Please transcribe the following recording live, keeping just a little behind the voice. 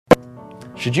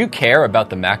Should you care about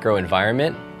the macro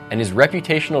environment? And is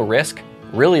reputational risk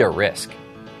really a risk?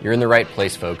 You're in the right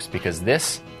place, folks, because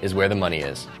this is where the money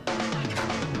is.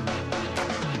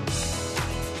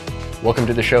 Welcome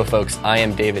to the show, folks. I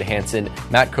am David Hanson.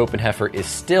 Matt Koppenheffer is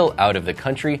still out of the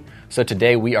country, so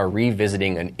today we are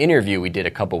revisiting an interview we did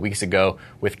a couple weeks ago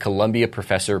with Columbia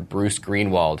professor Bruce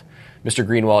Greenwald. Mr.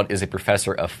 Greenwald is a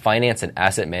professor of finance and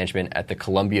asset management at the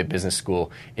Columbia Business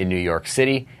School in New York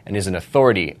City and is an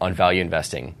authority on value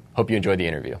investing. Hope you enjoyed the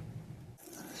interview.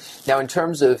 Now, in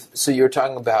terms of, so you're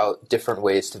talking about different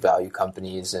ways to value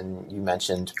companies, and you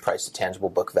mentioned price to tangible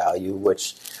book value,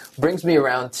 which brings me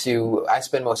around to, I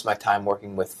spend most of my time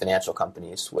working with financial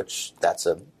companies, which that's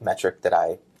a metric that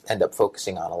I end up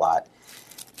focusing on a lot.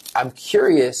 I'm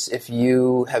curious if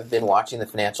you have been watching the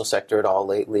financial sector at all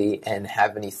lately and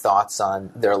have any thoughts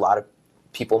on, there are a lot of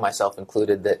people, myself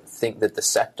included, that think that the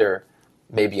sector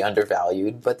may be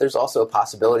undervalued, but there's also a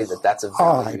possibility that that's a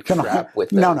value trap with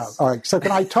this. No. All right. So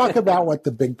can I talk about what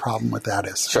the big problem with that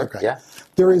is? Sure, okay. Yeah.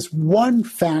 There is one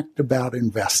fact about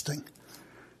investing,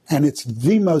 and it's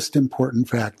the most important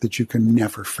fact that you can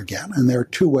never forget, and there are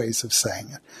two ways of saying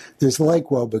it. There's the Lake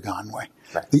Wobegon way.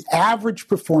 Right. The average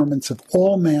performance of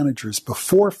all managers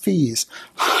before fees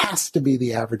has to be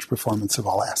the average performance of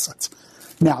all assets.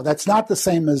 Now, that's not the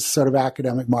same as sort of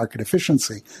academic market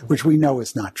efficiency, which we know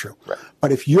is not true. Right.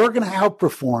 But if you're going to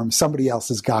outperform, somebody else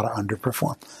has got to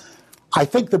underperform. I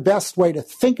think the best way to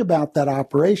think about that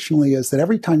operationally is that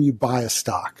every time you buy a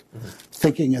stock,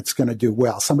 thinking it's going to do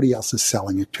well, somebody else is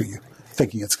selling it to you,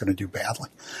 thinking it's going to do badly.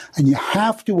 And you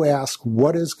have to ask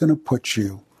what is going to put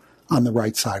you on the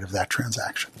right side of that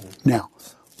transaction. Now,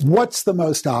 what's the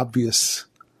most obvious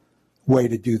way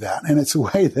to do that? And it's a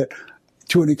way that,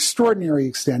 to an extraordinary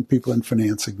extent, people in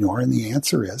finance ignore, and the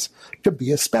answer is to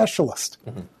be a specialist.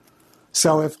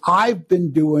 So if I've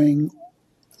been doing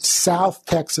South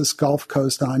Texas Gulf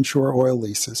Coast onshore oil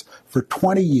leases for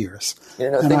 20 years,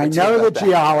 and I know the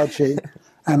geology,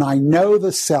 and I know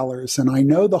the sellers, and I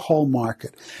know the whole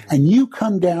market, and you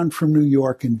come down from New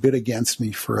York and bid against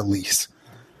me for a lease,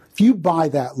 if you buy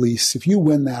that lease, if you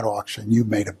win that auction, you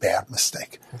made a bad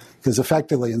mistake. Because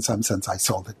effectively, in some sense, I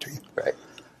sold it to you. Right.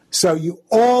 So you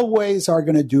always are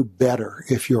going to do better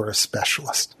if you're a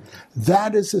specialist.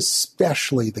 That is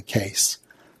especially the case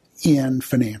in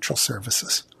financial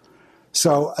services.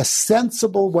 So a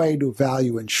sensible way to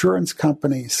value insurance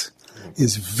companies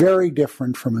is very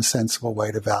different from a sensible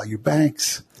way to value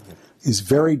banks, is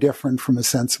very different from a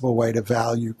sensible way to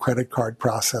value credit card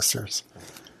processors,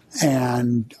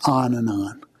 and on and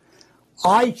on.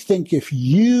 I think if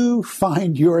you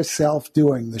find yourself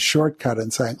doing the shortcut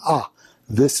and saying,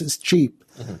 this is cheap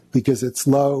because it's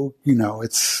low,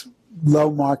 it's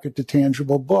low market to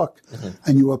tangible book,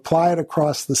 and you apply it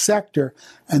across the sector,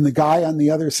 and the guy on the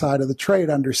other side of the trade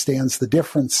understands the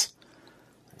difference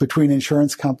between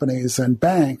insurance companies and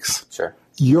banks, Sure.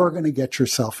 You're going to get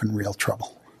yourself in real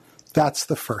trouble. That's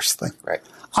the first thing. Right.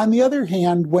 On the other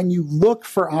hand, when you look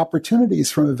for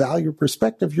opportunities from a value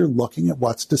perspective, you're looking at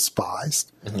what's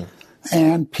despised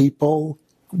and people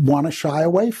want to shy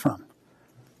away from.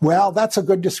 Well, that's a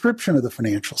good description of the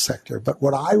financial sector. But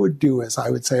what I would do is I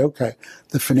would say, okay,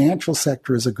 the financial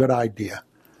sector is a good idea.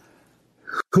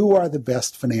 Who are the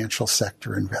best financial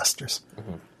sector investors?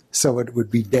 So it would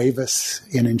be Davis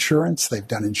in insurance. They've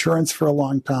done insurance for a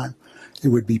long time. It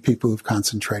would be people who've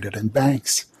concentrated in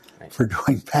banks for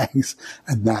doing banks.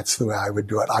 And that's the way I would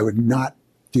do it. I would not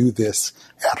do this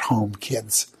at home,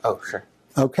 kids. Oh, sure.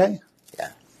 Okay?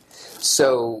 Yeah.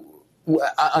 So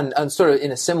on sort of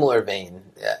in a similar vein,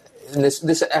 and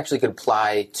this actually could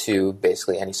apply to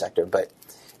basically any sector, but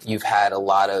you've had a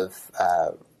lot of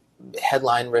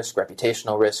headline risk,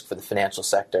 reputational risk for the financial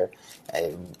sector.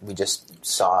 We just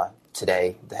saw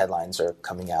today the headlines are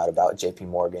coming out about J.P.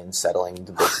 Morgan settling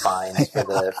the big fines for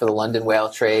the London whale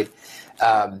trade.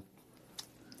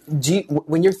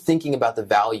 When you're thinking about the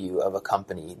value of a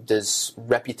company, does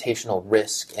reputational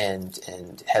risk and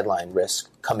headline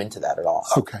risk come into that at all?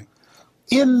 Okay.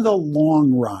 In the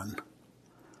long run,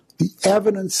 the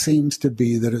evidence seems to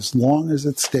be that as long as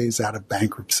it stays out of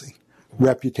bankruptcy,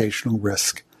 reputational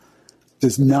risk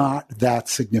does not that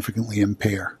significantly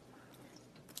impair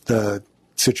the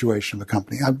situation of a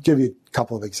company. I'll give you a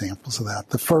couple of examples of that.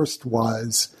 The first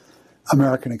was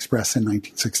American Express in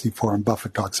 1964, and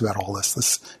Buffett talks about all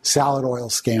this salad oil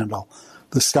scandal.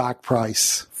 The stock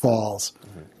price falls.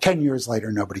 10 years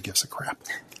later, nobody gives a crap.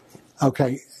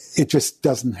 Okay, it just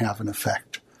doesn't have an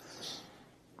effect.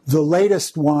 The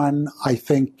latest one, I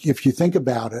think, if you think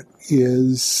about it,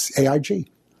 is AIG.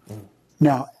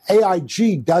 Now,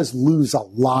 AIG does lose a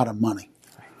lot of money,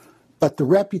 But the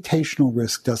reputational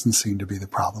risk doesn't seem to be the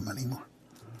problem anymore.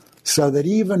 So that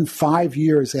even 5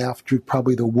 years after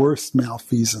probably the worst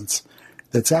malfeasance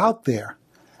that's out there,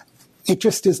 it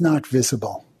just is not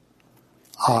visible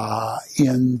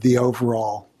in the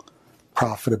overall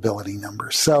profitability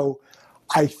numbers. So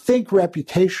I think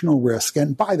reputational risk,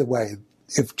 and by the way,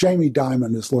 if Jamie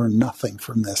Dimon has learned nothing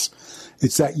from this,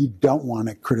 it's that you don't want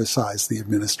to criticize the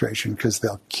administration because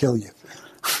they'll kill you.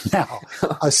 Now,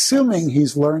 assuming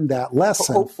he's learned that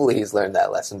lesson. Hopefully he's learned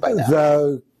that lesson by now.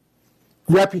 The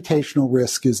reputational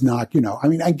risk is not,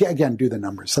 again, do the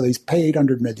numbers. So he's paid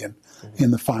 $800 million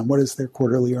in the fine. What is their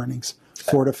quarterly earnings?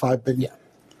 $4 to $5 billion?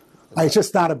 Yeah. It's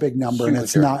just not a big number, and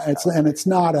it's not a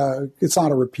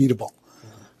repeatable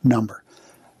number.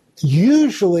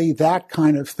 Usually that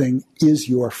kind of thing is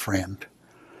your friend,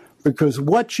 because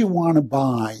what you want to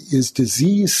buy is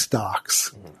disease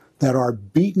stocks that are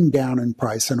beaten down in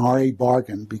price and are a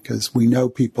bargain, because we know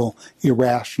people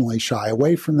irrationally shy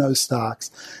away from those stocks.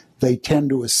 They tend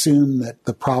to assume that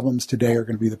the problems today are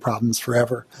going to be the problems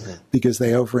forever because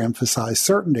they overemphasize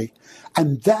certainty.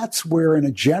 And that's where, in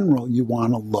a general, you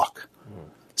want to look.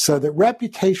 So that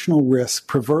reputational risk,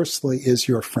 perversely, is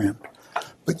your friend.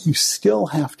 But you still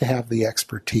have to have the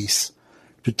expertise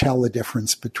to tell the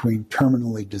difference between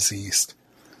terminally diseased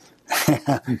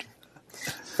and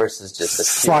versus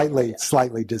just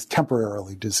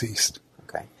temporarily diseased.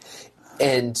 Okay.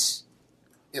 And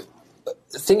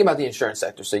thinking about the insurance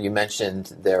sector, so you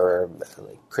mentioned there are,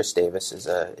 Chris Davis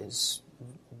is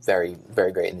very,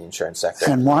 very great in the insurance sector.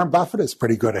 And Warren Buffett is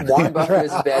pretty good at it. Warren Buffett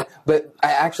is bad. But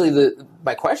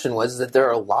my question was that there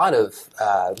are a lot of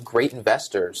great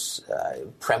investors.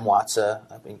 Prem Watsa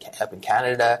up in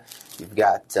Canada. You've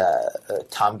got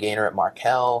Tom Gaynor at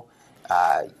Markel.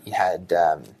 You had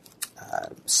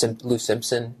Lou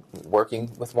Simpson working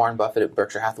with Warren Buffett at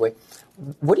Berkshire Hathaway.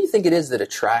 What do you think it is that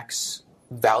attracts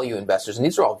value investors? And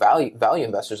these are all value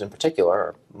investors in particular,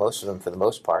 or most of them for the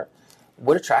most part.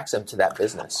 What attracts them to that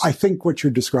business? I think what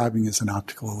you're describing is an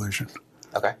optical illusion.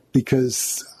 Okay.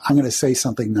 Because I'm going to say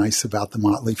something nice about the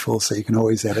Motley Fool, so you can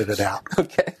always edit it out.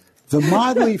 Okay. The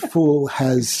Motley Fool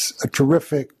has a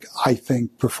terrific, I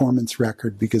think, performance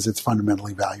record because it's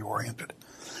fundamentally value-oriented.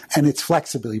 And it's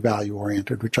flexibly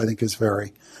value-oriented, which I think is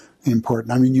very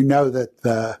important. I mean, you know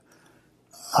that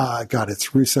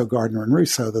it's Russo, Gardner, and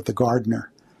Russo, that the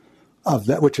Gardner of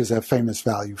that, which is a famous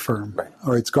value firm, right,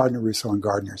 or it's Gardner, Russo, and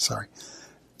Gardner,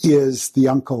 is the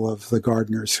uncle of the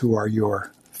Gardners who are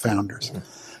your founders. Mm-hmm.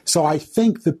 So I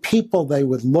think the people they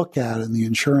would look at in the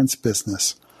insurance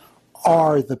business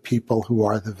are the people who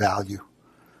are the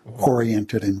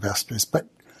value-oriented investors. But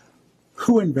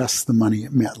who invests the money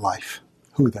at MetLife?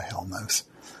 Who the hell knows?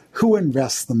 Who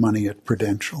invests the money at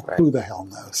Prudential? Right. Who the hell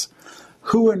knows?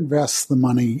 Who invests the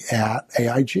money at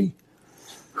AIG?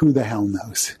 Who the hell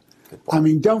knows? I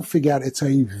mean, don't forget, it's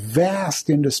a vast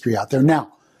industry out there.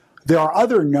 Now, there are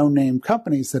other no-name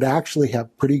companies that actually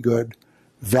have pretty good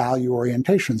value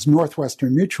orientations.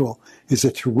 Northwestern Mutual is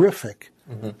a terrific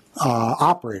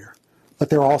operator, but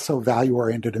they're also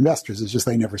value-oriented investors. It's just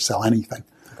they never sell anything,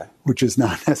 which is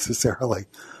not necessarily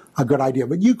a good idea.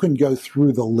 But you can go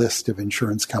through the list of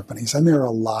insurance companies, and there are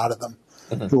a lot of them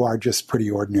who are just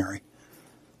pretty ordinary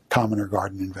common or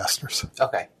garden investors.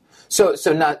 Okay. So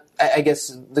not. I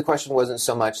guess the question wasn't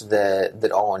so much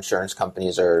that all insurance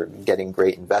companies are getting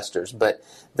great investors, but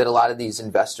that a lot of these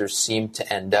investors seem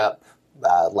to end up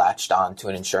latched on to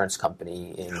an insurance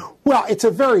company. Well, it's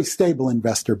a very stable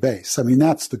investor base. I mean,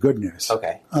 that's the good news.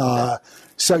 Okay.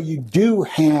 So you do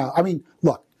have. I mean,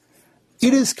 look,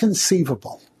 it is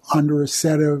conceivable under a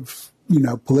set of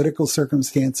political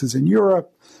circumstances in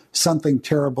Europe, something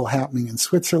terrible happening in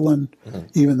Switzerland,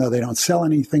 even though they don't sell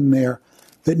anything there,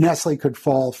 that Nestle could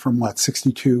fall from,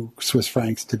 62 Swiss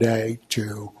francs today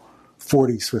to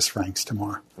 40 Swiss francs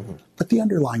tomorrow. But the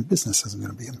underlying business isn't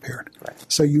going to be impaired. Right.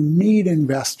 So you need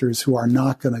investors who are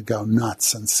not going to go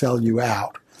nuts and sell you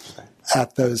out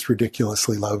at those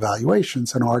ridiculously low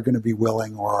valuations and are going to be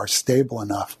willing or are stable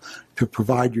enough to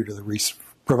provide you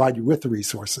with the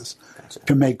resources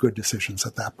to make good decisions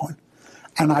at that point.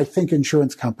 And I think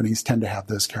insurance companies tend to have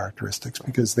those characteristics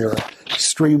because they're a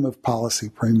stream of policy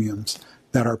premiums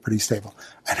that are pretty stable.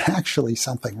 And actually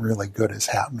something really good is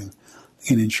happening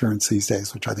in insurance these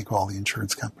days, which I think all the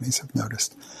insurance companies have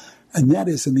noticed. And that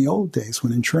is, in the old days,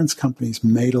 when insurance companies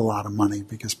made a lot of money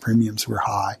because premiums were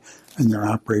high and their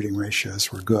operating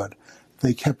ratios were good,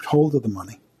 they kept hold of the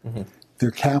money.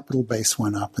 Their capital base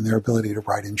went up and their ability to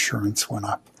write insurance went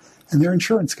up. And they're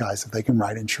insurance guys. If they can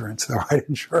write insurance, they'll write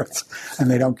insurance. And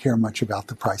they don't care much about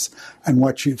the price. And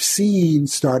what you've seen,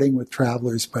 starting with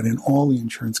Travelers, but in all the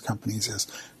insurance companies, is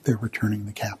they're returning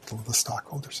the capital of the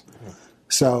stockholders. Mm-hmm.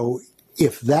 So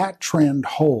if that trend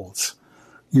holds,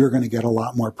 you're going to get a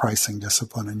lot more pricing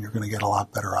discipline and you're going to get a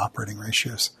lot better operating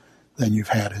ratios than you've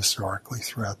had historically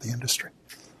throughout the industry.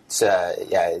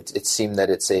 It seemed that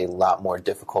it's a lot more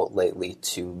difficult lately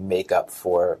to make up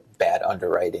for bad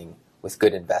underwriting with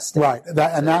good investing. Right,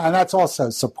 and that's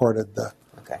also supported the...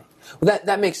 Okay. Well,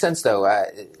 that makes sense, though.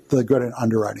 The good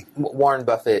underwriting. Warren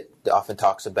Buffett often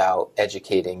talks about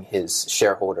educating his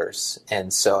shareholders,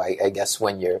 and so I guess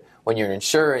when you're an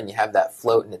insurer and you have that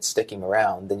float and it's sticking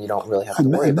around, then you don't really have to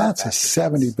worry about that. And that's a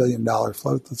 $70 billion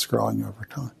float that's growing over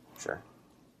time. Sure.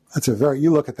 That's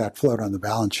you look at that float on the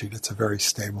balance sheet, it's a very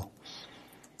stable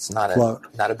It's not float.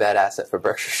 Not a bad asset for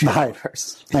Berkshire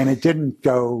shareholders. Right. And it didn't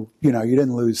go, you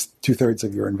didn't lose 2/3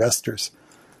 of your investors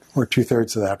or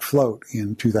 2/3 of that float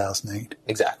in 2008.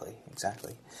 Exactly.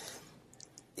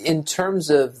 In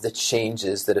terms of the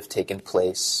changes that have taken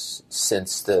place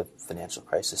since the financial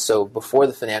crisis, so before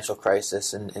the financial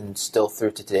crisis and still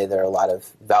through to today, there are a lot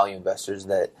of value investors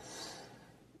that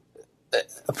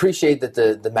appreciate that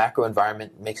the macro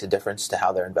environment makes a difference to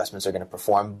how their investments are going to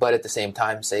perform, but at the same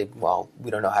time say, well, we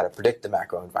don't know how to predict the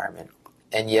macro environment.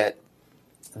 And yet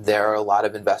there are a lot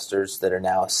of investors that are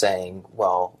now saying,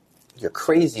 well, you're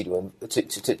crazy to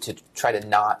try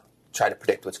to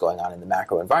predict what's going on in the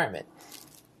macro environment.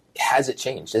 Has it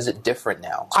changed? Is it different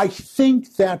now? I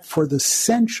think that for the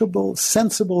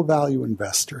sensible value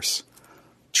investors,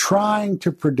 trying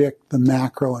to predict the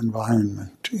macro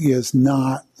environment is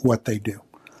not what they do.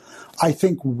 I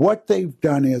think what they've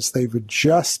done is they've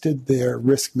adjusted their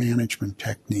risk management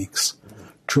techniques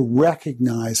to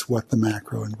recognize what the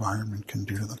macro environment can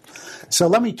do to them. So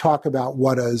let me talk about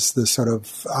what is the sort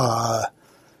of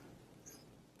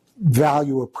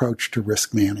value approach to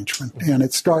risk management. And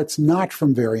it starts not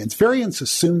from variance. Variance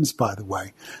assumes, by the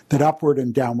way, that upward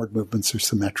and downward movements are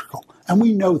symmetrical. And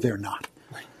we know they're not.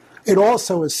 It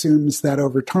also assumes that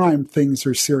over time, things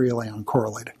are serially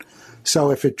uncorrelated. So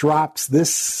if it drops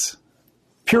this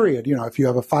period, if you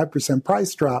have a 5%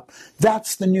 price drop,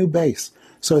 that's the new base.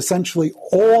 So essentially,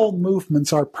 all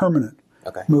movements are permanent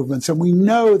movements. And we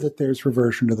know that there's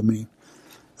reversion to the mean,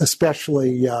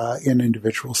 especially in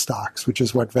individual stocks, which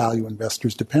is what value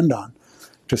investors depend on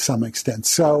to some extent.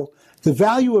 So the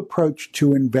value approach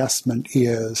to investment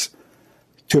is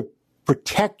to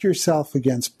protect yourself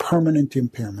against permanent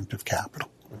impairment of capital.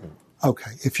 Mm-hmm.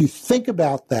 Okay, if you think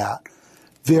about that,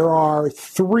 there are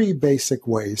 3 basic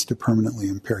ways to permanently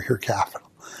impair your capital.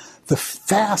 The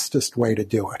fastest way to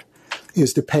do it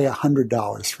is to pay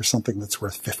 $100 for something that's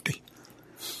worth $50.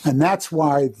 And that's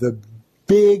why the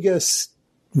biggest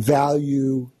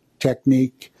value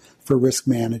technique for risk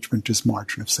management is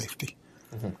margin of safety,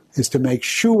 is to make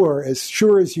sure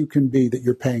as you can be, that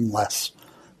you're paying less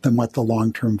than what the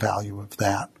long-term value of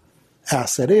that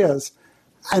asset is.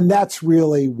 And that's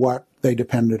really what they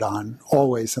depended on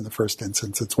always in the first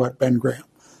instance. It's what Ben Graham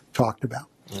talked about.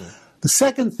 The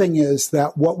second thing is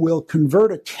that what will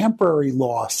convert a temporary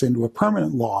loss into a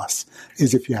permanent loss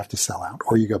is if you have to sell out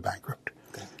or you go bankrupt.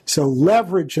 So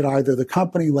leverage at either the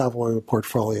company level or the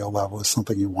portfolio level is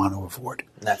something you want to avoid.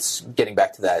 And that's getting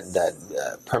back to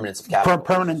that permanence of capital.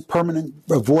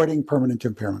 Avoiding permanent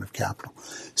impairment of capital.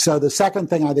 So the second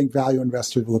thing I think value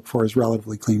investors look for is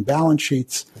relatively clean balance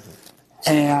sheets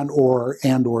and or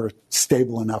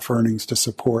stable enough earnings to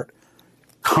support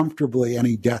comfortably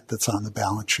any debt that's on the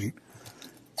balance sheet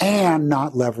and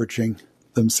not leveraging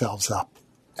themselves up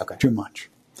too much.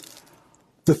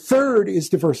 The third is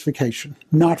diversification,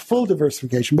 not full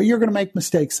diversification, but you're going to make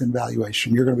mistakes in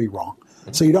valuation. You're going to be wrong.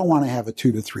 So you don't want to have a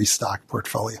 2 to 3 stock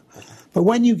portfolio. But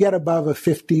when you get above a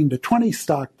 15 to 20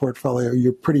 stock portfolio,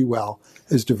 you're pretty well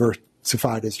as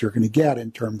diversified as you're going to get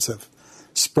in terms of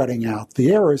spreading out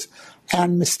the errors.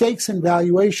 And mistakes in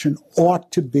valuation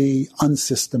ought to be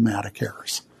unsystematic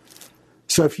errors.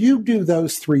 So if you do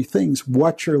those 3 things,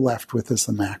 what you're left with is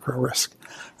the macro risk.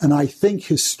 And I think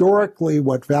historically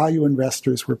what value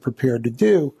investors were prepared to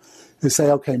do is say,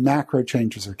 okay, macro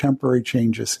changes are temporary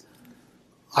changes.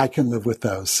 I can live with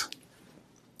those.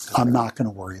 I'm not going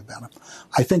to worry about them.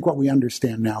 I think what we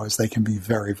understand now is they can be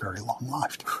very, very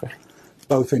long-lived,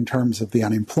 both in terms of the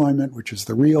unemployment, which is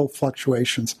the real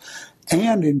fluctuations,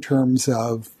 and in terms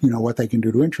of what they can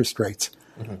do to interest rates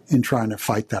in trying to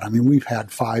fight that. I mean, we've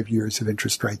had 5 years of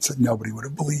interest rates that nobody would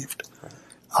have believed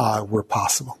were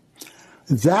possible.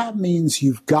 That means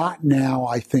you've got now,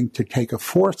 I think, to take a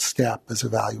 4th step as a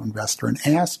value investor and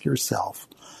ask yourself,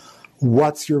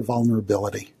 what's your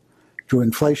vulnerability to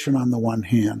inflation on the one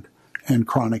hand and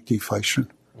chronic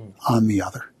deflation on the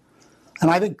other.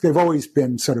 And I think they've always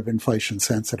been sort of inflation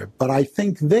sensitive. But I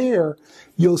think there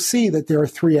you'll see that there are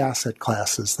three asset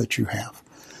classes that you have.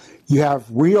 You have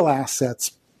real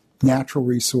assets, natural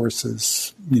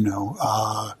resources,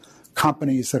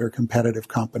 companies that are competitive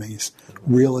companies,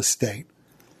 real estate.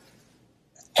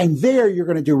 And there you're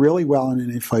going to do really well in an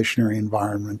inflationary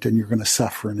environment, and you're going to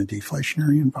suffer in a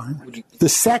deflationary environment. The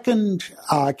second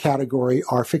category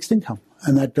are fixed income.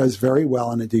 And that does very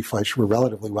well in a deflation, or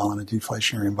relatively well in a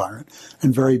deflationary environment,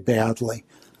 and very badly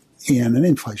in an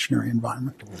inflationary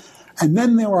environment. Mm-hmm. And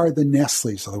then there are the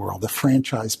Nestles of the world, the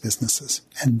franchise businesses,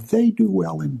 and they do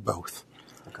well in both.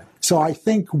 Okay. So I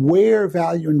think where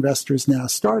value investors now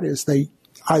start is they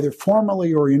either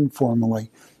formally or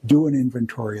informally do an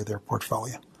inventory of their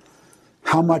portfolio.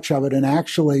 How much of it, and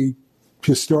actually,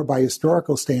 by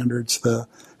historical standards, the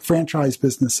franchise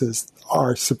businesses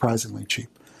are surprisingly cheap.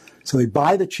 So they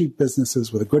buy the cheap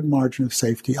businesses with a good margin of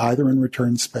safety, either in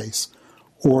return space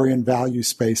or in value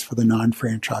space for the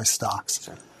non-franchise stocks.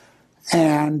 Sure.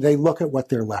 And they look at what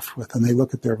they're left with, and they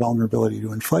look at their vulnerability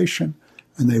to inflation,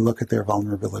 and they look at their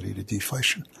vulnerability to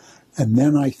deflation. And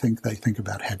then I think they think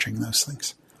about hedging those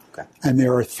things. Okay. And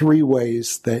there are three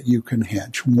ways that you can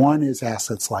hedge. One is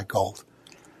assets like gold.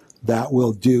 That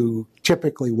will do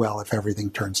typically well if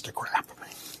everything turns to crap.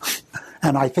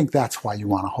 And I think that's why you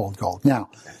want to hold gold. Now,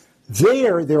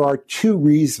 there are two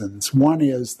reasons. One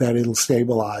is that it'll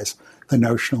stabilize the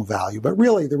notional value. But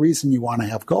really, the reason you want to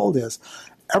have gold is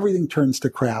everything turns to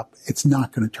crap. It's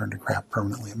not going to turn to crap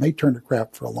permanently. It may turn to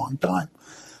crap for a long time.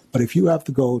 But if you have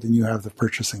the gold and you have the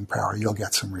purchasing power, you'll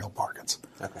get some real bargains.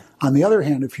 Okay. On the other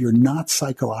hand, if you're not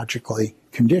psychologically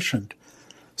conditioned,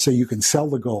 so you can sell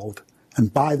the gold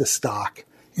and buy the stock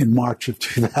in March of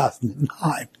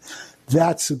 2009,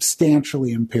 that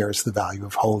substantially impairs the value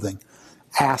of holding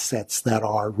assets that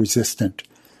are resistant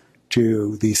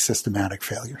to these systematic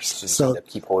failures. So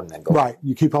keep holding that gold. Right.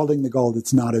 You keep holding the gold.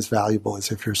 It's not as valuable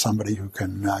as if you're somebody who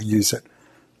can use it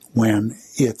when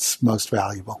it's most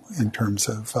valuable in terms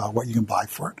of what you can buy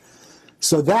for it.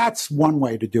 So that's one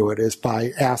way to do it, is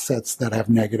by assets that have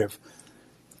negative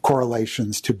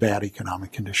correlations to bad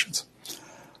economic conditions.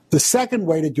 The second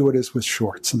way to do it is with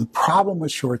shorts. And the problem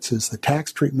with shorts is the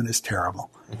tax treatment is terrible.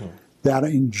 Mm-hmm. That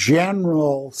in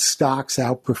general, stocks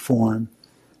outperform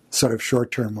sort of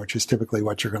short-term, which is typically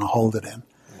what you're going to hold it in,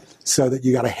 so that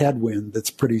you got a headwind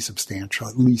that's pretty substantial,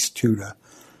 at least 2 to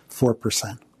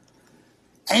 4%.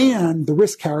 And the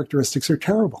risk characteristics are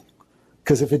terrible,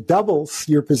 because if it doubles,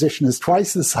 your position is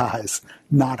twice the size,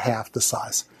 not half the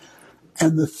size.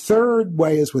 And the third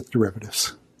way is with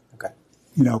derivatives. Okay.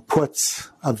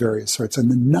 Puts of various sorts.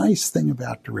 And the nice thing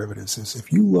about derivatives is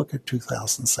if you look at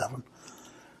 2007,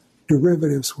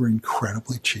 derivatives were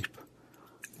incredibly cheap.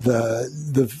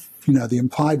 The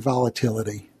implied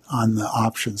volatility on the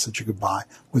options that you could buy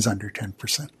was under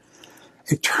 10%.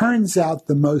 It turns out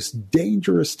the most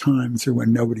dangerous times are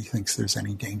when nobody thinks there's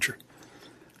any danger.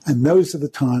 And those are the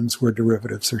times where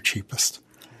derivatives are cheapest.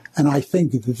 And I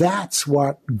think that's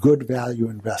what good value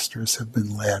investors have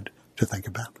been led to think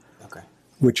about, okay,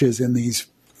 which is in these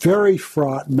very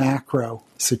fraught macro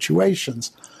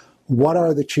situations, what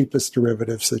are the cheapest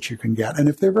derivatives that you can get? And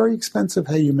if they're very expensive,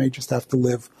 hey, you may just have to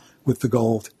live with the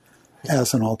gold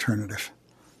as an alternative.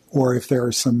 Or if there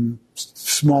are some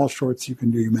small shorts you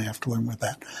can do, you may have to learn with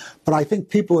that. But I think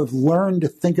people have learned to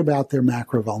think about their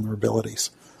macro vulnerabilities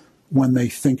when they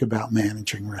think about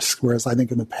managing risk, whereas I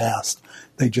think in the past,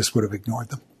 they just would have ignored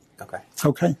them.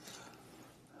 Okay.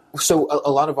 So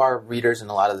a lot of our readers and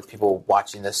a lot of the people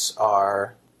watching this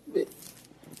are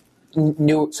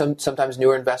sometimes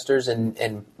newer investors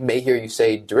and may hear you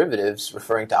say derivatives,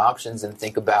 referring to options, and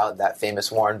think about that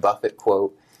famous Warren Buffett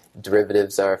quote,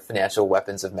 derivatives are financial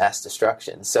weapons of mass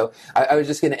destruction. So I was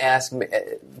just going to ask,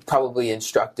 probably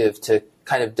instructive to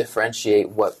kind of differentiate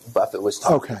what Buffett was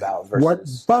talking about versus... What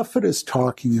Buffett is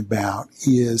talking about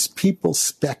is people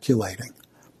speculating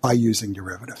by using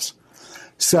derivatives.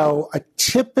 So a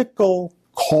typical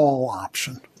call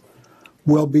option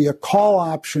will be a call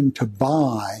option to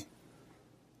buy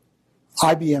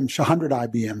 100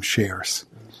 IBM shares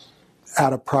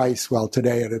at a price, well,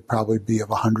 today it would probably be of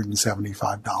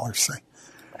 $175, say.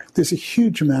 There's a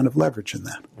huge amount of leverage in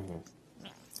that. Mm-hmm.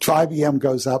 If IBM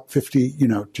goes up 50,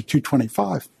 to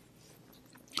 225,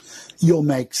 you'll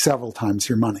make several times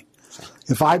your money.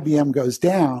 If IBM goes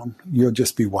down, you'll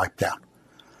just be wiped out.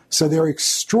 So they're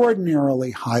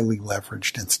extraordinarily highly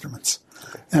leveraged instruments.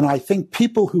 And I think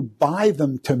people who buy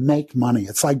them to make money,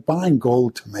 it's like buying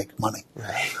gold to make money.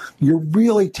 Right. You're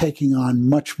really taking on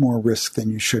much more risk than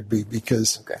you should be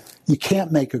because you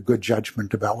can't make a good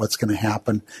judgment about what's going to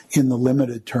happen in the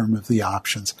limited term of the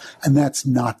options. And that's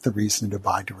not the reason to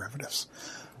buy derivatives.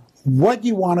 What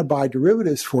you want to buy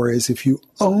derivatives for is if you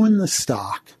own the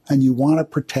stock and you want to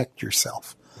protect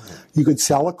yourself, you could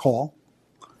sell a call.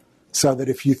 So that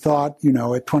if you thought, at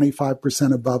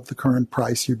 25% above the current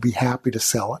price, you'd be happy to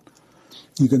sell it.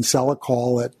 You can sell a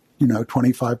call at,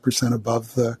 25%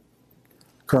 above the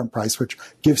current price, which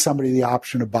gives somebody the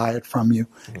option to buy it from you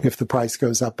if the price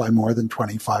goes up by more than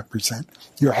 25%.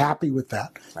 You're happy with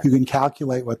that. Right. You can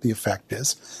calculate what the effect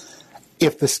is.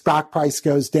 If the stock price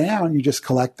goes down, you just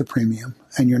collect the premium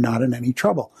and you're not in any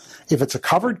trouble. If it's a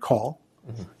covered call,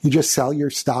 you just sell your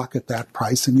stock at that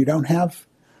price and you don't have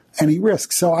any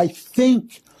risk. So I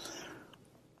think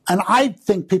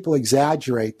people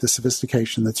exaggerate the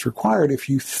sophistication that's required if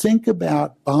you think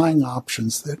about buying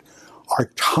options that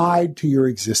are tied to your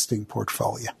existing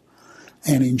portfolio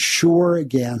and insure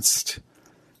against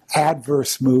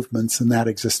adverse movements in that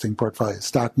existing portfolio.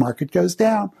 Stock market goes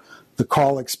down, the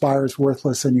call expires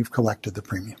worthless, and you've collected the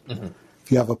premium. If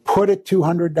you have a put at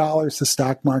 $200, the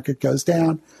stock market goes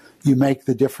down, you make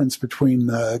the difference between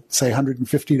the, say,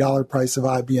 $150 price of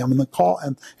IBM and the call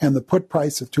and the put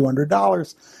price of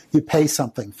 $200. You pay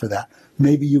something for that.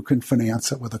 Maybe you can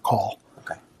finance it with a call.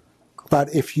 Okay. Cool.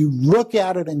 But if you look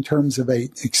at it in terms of an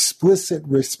explicit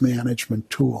risk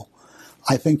management tool,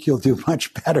 I think you'll do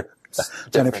much better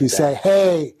than if you say,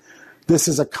 hey, this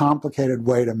is a complicated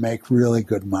way to make really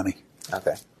good money.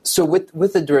 Okay. So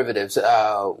with the derivatives,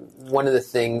 one of the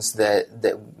things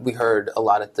that we heard a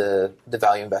lot at the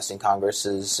Value Investing Congress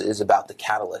is about the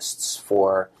catalysts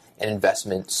for an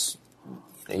investment.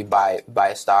 You buy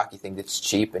a stock, you think it's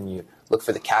cheap, and you look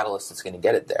for the catalyst that's going to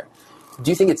get it there. Do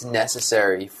you think it's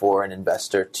necessary for an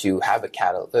investor to have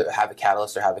a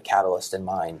catalyst in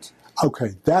mind?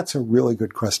 Okay, that's a really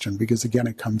good question because, again,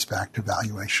 it comes back to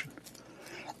valuation.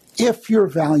 If your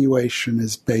valuation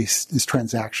is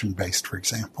transaction-based, for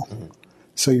example,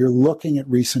 so you're looking at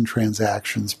recent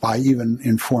transactions by even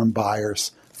informed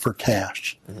buyers for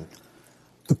cash,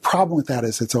 the problem with that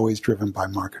is it's always driven by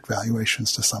market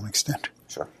valuations to some extent.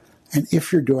 Sure. And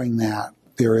if you're doing that,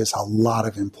 there is a lot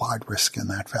of implied risk in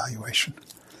that valuation.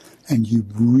 And you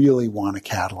really want a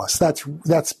catalyst.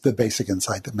 That's the basic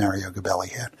insight that Mario Gabelli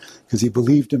had, because he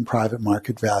believed in private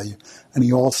market value, and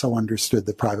he also understood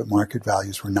that private market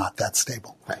values were not that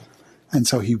stable. Right. And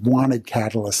so he wanted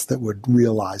catalysts that would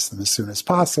realize them as soon as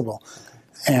possible.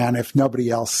 Okay. And if nobody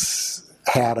else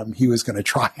had them, he was going to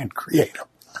try and create them,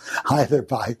 either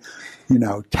by,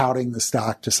 touting the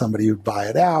stock to somebody who'd buy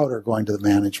it out or going to the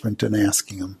management and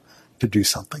asking them to do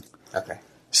something. Okay.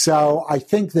 So I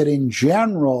think that in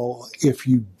general, if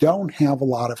you don't have a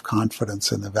lot of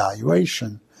confidence in the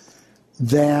valuation,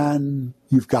 then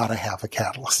you've got to have a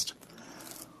catalyst.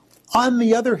 On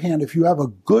the other hand, if you have a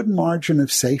good margin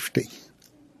of safety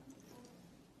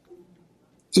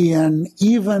in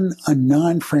even a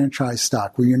non-franchise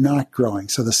stock where you're not growing,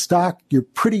 so the stock, you're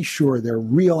pretty sure there are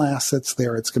real assets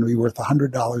there, it's going to be worth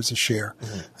 $100 a share,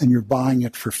 and you're buying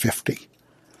it for $50.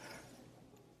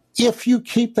 If you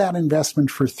keep that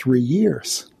investment for 3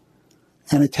 years,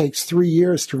 and it takes 3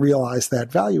 years to realize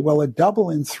that value, well, a double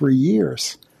in 3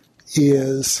 years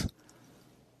is,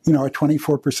 a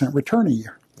 24% return a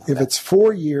year. Okay. If it's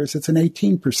 4 years, it's an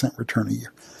 18% return a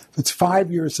year. If it's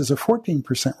 5 years, it's a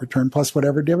 14% return plus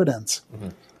whatever dividends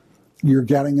you're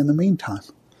getting in the meantime.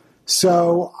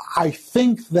 So I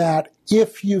think that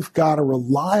if you've got a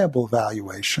reliable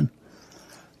valuation,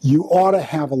 you ought to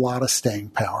have a lot of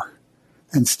staying power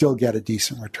and still get a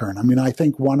decent return. I mean, I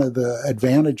think one of the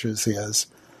advantages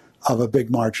of a big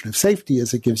margin of safety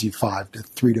is it gives you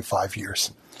 3 to 5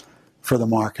 years for the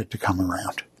market to come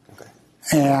around. Okay.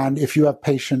 And if you have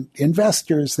patient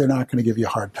investors, they're not going to give you a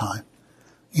hard time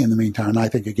in the meantime. And I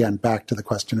think, again, back to the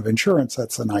question of insurance,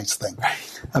 that's a nice thing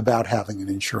about having an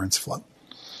insurance float.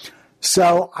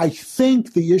 So I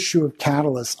think the issue of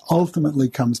catalysts ultimately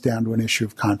comes down to an issue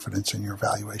of confidence in your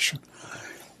valuation.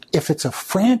 If it's a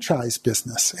franchise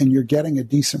business and you're getting a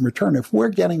decent return, if we're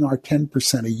getting our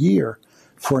 10% a year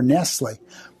for Nestle,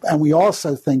 and we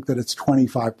also think that it's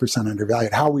 25%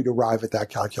 undervalued, how we derive at that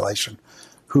calculation,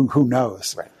 who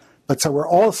knows? Right. But so we're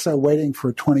also waiting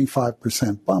for a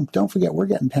 25% bump. Don't forget, we're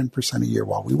getting 10% a year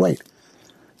while we wait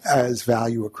as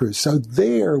value accrues. So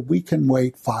there we can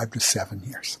wait 5 to 7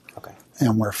 years. Okay.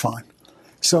 And we're fine.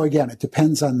 So again, it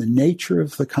depends on the nature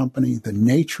of the company, the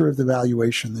nature of the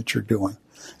valuation that you're doing,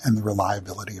 and the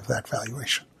reliability of that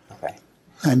valuation. Okay.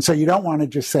 And so you don't want to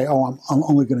just say, oh, I'm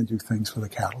only going to do things with a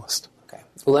catalyst. Okay.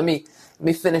 Well, let me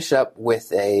finish up with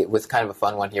kind of a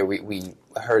fun one here. We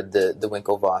heard the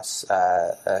Winklevoss,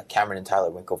 Cameron and Tyler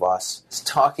Winklevoss,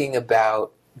 talking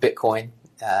about Bitcoin.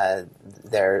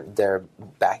 They're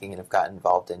backing and have gotten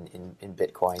involved in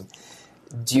Bitcoin.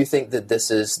 Do you think that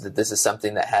this is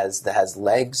something that has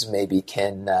legs? Maybe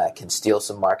can steal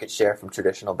some market share from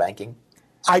traditional banking?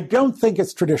 I don't think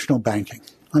it's traditional banking.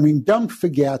 I mean, don't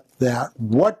forget that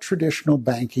what traditional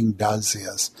banking does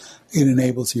is it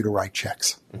enables you to write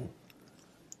checks. Mm-hmm.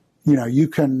 You know, you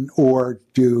can or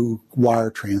do wire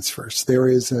transfers. There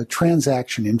is a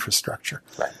transaction infrastructure.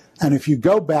 Right. And if you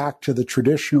go back to the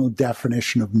traditional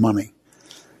definition of money,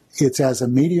 it's as a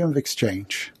medium of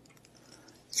exchange.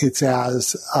 It's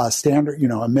as a standard,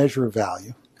 a measure of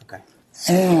value. Okay.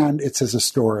 And it's as a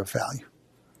store of value.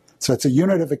 So it's a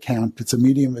unit of account, it's a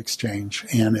medium of exchange,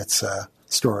 and it's a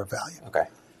store of value. Okay.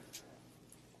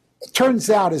 It turns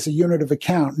out as a unit of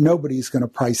account, nobody's going to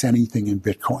price anything in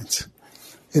Bitcoins.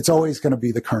 It's always going to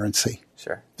be the currency.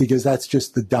 Sure. Because that's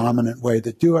just the dominant way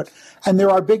to do it. And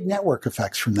there are big network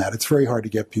effects from that. It's very hard to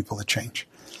get people to change.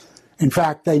 In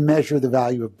fact, they measure the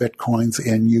value of Bitcoins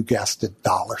in, you guessed it,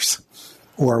 dollars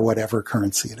or whatever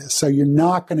currency it is. So you're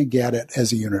not going to get it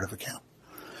as a unit of account.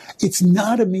 It's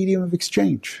not a medium of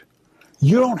exchange.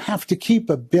 You don't have to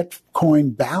keep a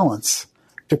Bitcoin balance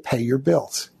to pay your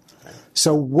bills.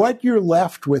 So what you're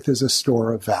left with is a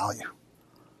store of value.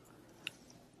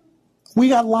 We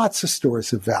got lots of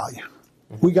stores of value.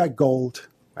 Mm-hmm. We got gold.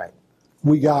 Right.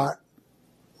 We got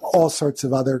all sorts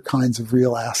of other kinds of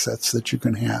real assets that you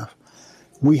can have.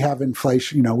 We have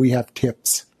inflation, we have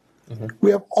tips. Mm-hmm.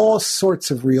 We have all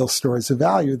sorts of real stores of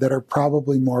value that are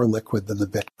probably more liquid than the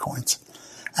Bitcoins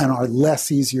and are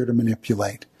less easier to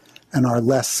manipulate and are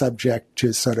less subject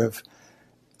to sort of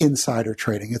insider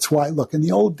trading. It's why, look, in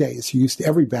the old days,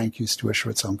 every bank used to issue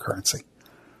its own currency.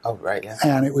 Oh, right, yeah.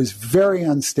 And it was very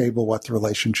unstable what the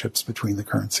relationships between the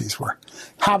currencies were.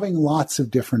 Having lots of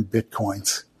different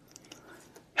Bitcoins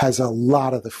has a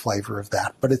lot of the flavor of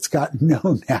that, but it's got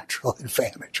no natural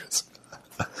advantages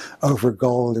over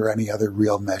gold or any other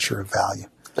real measure of value.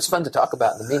 It's fun to talk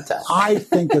about in the meantime. I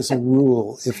think as a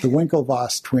rule, if the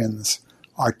Winklevoss twins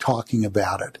are talking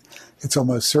about it, it's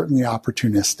almost certainly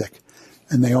opportunistic,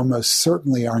 and they almost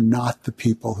certainly are not the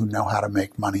people who know how to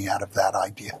make money out of that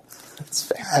idea. That's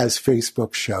fair. As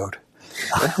Facebook showed.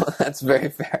 Well, that's very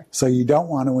fair. So you don't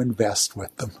want to invest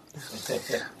with them. All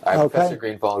right, okay. Professor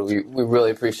Greenwald, we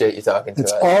really appreciate you talking to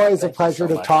us. It's always a pleasure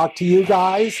to talk to you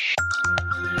guys.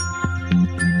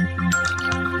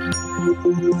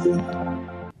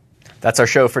 That's our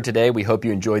show for today. We hope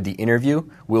you enjoyed the interview.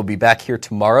 We'll be back here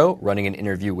tomorrow running an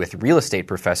interview with real estate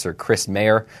professor Chris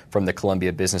Mayer from the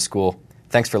Columbia Business School.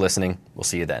 Thanks for listening. We'll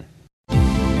see you then.